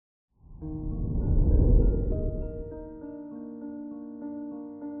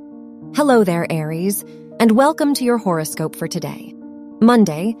Hello there, Aries, and welcome to your horoscope for today,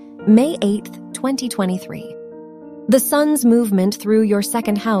 Monday, May 8th, 2023. The sun's movement through your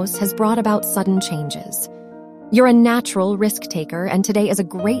second house has brought about sudden changes. You're a natural risk taker, and today is a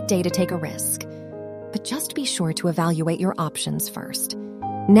great day to take a risk. But just be sure to evaluate your options first.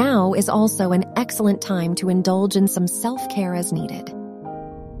 Now is also an excellent time to indulge in some self-care as needed.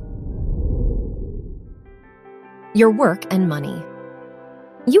 Your work and money.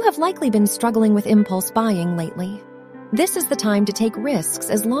 You have likely been struggling with impulse buying lately. This is the time to take risks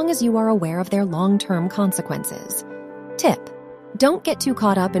as long as you are aware of their long-term consequences. Tip: don't get too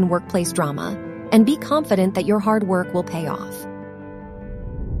caught up in workplace drama, and be confident that your hard work will pay off.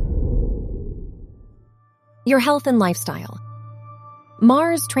 Your health and lifestyle.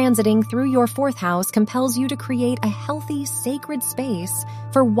 Mars transiting through your fourth house compels you to create a healthy, sacred space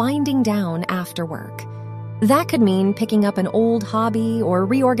for winding down after work. That could mean picking up an old hobby or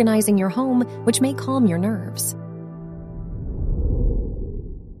reorganizing your home, which may calm your nerves.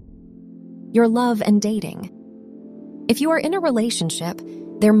 Your love and dating. If you are in a relationship,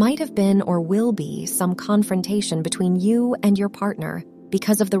 there might have been or will be some confrontation between you and your partner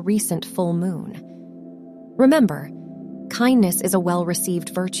because of the recent full moon. Remember, kindness is a well-received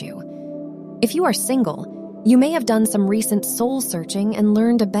virtue. If you are single, you may have done some recent soul-searching and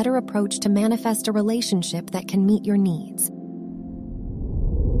learned a better approach to manifest a relationship that can meet your needs.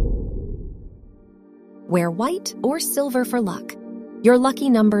 Wear white or silver for luck. Your lucky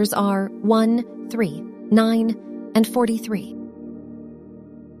numbers are 1, 3, 9, and 43.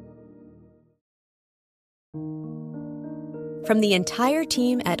 From the entire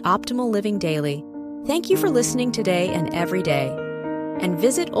team at Optimal Living Daily, thank you for listening today and every day. And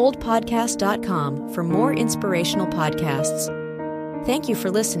visit oldpodcast.com for more inspirational podcasts. Thank you for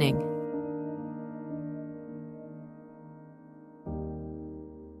listening.